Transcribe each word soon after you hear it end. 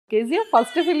KGF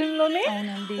first film లోనే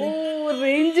అవునండి. ఓ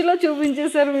range లో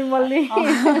చూపించేశారు మిమ్మల్ని.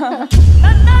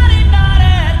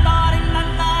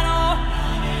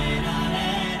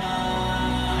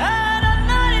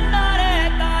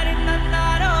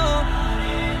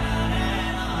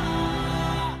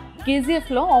 కేజీఎఫ్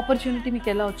లో ఆపర్చునిటీ మీకు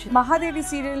ఎలా వచ్చింది? మహాదేవి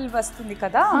సీరియల్ వస్తుంది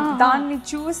కదా, దాన్ని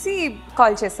చూసి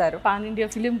కాల్ చేశారు. పాన్ ఇండియా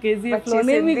ఫిలిం కేజీఎఫ్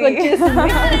లోనే మీకు వచ్చేసింది.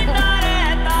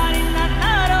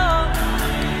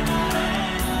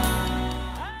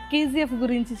 కేజీఎఫ్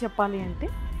గురించి చెప్పాలి అంటే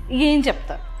ఏం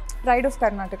చెప్తారు? Pride of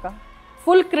Karnataka.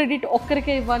 Full credit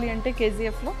ఒక్కరికే ఇవ్వాలి అంటే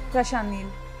కేజీఎఫ్ లో Prashanth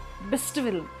Neel. Best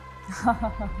villain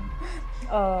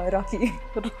Rocky.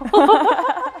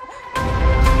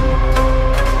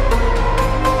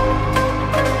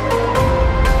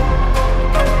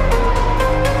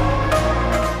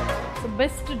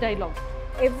 best dialogue.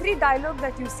 Every dialogue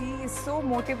that you see is so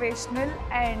motivational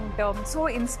and so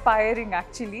inspiring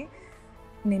actually.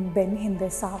 నేను బెన్ హిందే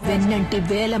సావ. వెన్నంటి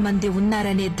వేల మంది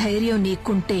ఉన్నారనే ధైర్యం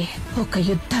నీకుంటే ఒక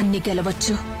యుద్ధాన్ని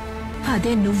గెలవచ్చు.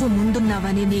 అదే నువ్వు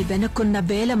ముందున్నావని నీ వెనుకున్న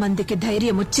వేల మందికి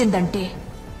ధైర్యం వచ్చిందంటే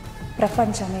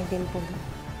ప్రపంచమే గెలుపుడు.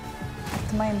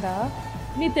 అర్థమైందా?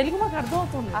 నీ తెలుగు మాకు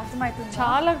అర్థమవుతుంది. అర్థమవుతుంది.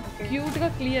 చాలా క్యూట్ గా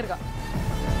క్లియర్ గా.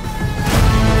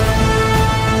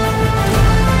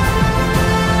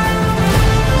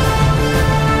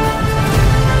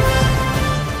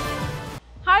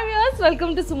 Hi viewers,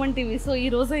 welcome to Suman TV. So ఈ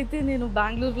రోజు అయితే నేను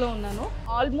బెంగళూరులో ఉన్నాను.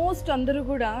 ఆల్మోస్ట్ అందరూ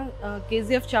కూడా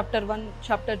కేజీఎఫ్ చాప్టర్ 1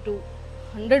 చాప్టర్ 2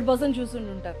 100%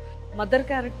 చూస్తుంటారు. మదర్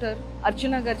క్యారెక్టర్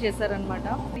అర్చన గారు చేశారనమాట.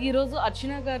 ఈరోజు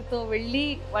అర్చన గారితో వెళ్ళి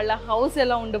వాళ్ళ హౌస్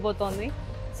ఎలా ఉండబోతోంది,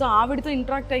 సో ఆవిడతో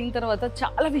ఇంటరాక్ట్ అయిన తర్వాత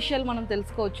చాలా విషయాలు మనం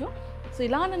తెలుసుకోవచ్చు. సో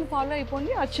ఇలా నన్ను ఫాలో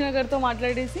అయిపోండి, అర్చన గారితో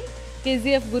మాట్లాడేసి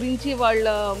కేజీఎఫ్ గురించి వాళ్ళ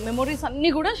మెమొరీస్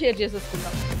అన్నీ కూడా షేర్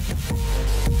చేసేసుకుందాం.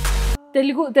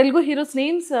 Telugu heroes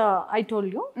names I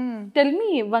told you. Tell me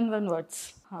one words.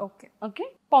 Okay okay.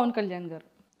 Pawan Kalyan గారు.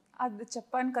 అది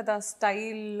చెప్పాను కదా,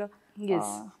 style,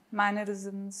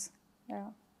 mannerisms.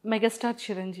 Megastar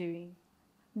Chiranjeevi.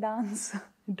 Dance.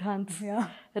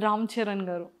 Ram Charan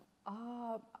గారు.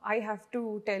 I have to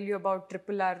tell you about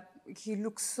RRR. He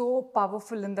looks so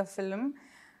powerful in the film.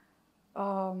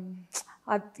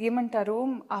 అది ఏమంటారు,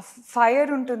 ఆ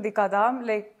ఫైర్ ఉంటుంది కదా,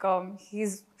 like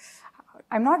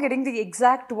I'm not getting the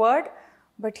exact word,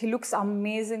 but he looks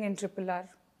amazing in RRR.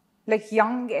 Like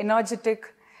young, energetic.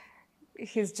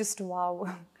 He's just wow.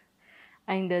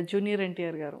 And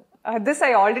JrNTR garu. This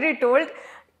I already told.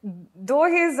 Though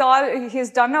he's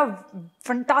done a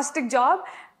fantastic job,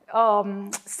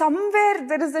 somewhere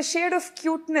there is a shade of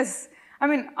cuteness. I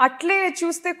mean, atle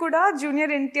chuste kuda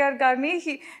JrNTR garni,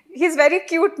 he's very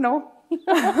cute now.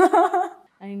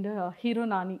 And hero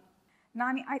Nani.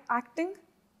 Acting.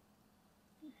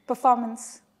 Performance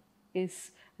is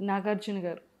Nagarjuna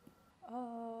garu.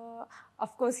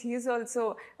 Of course, he is also.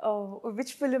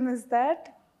 Which film is that?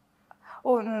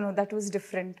 Oh no, that was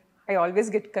different. I always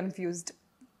get confused.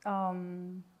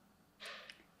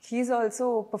 He's also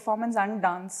performance and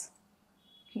dance.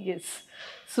 Yes,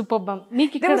 superb.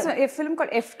 There was a film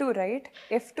called F2, right?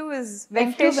 F2 is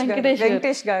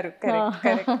Venkatesh garu.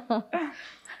 Correct.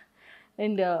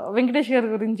 And Venkatesh గారి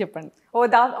గురించి చెప్పండి. ఓ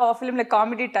film like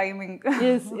comedy timing.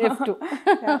 Yes, F2.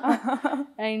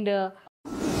 And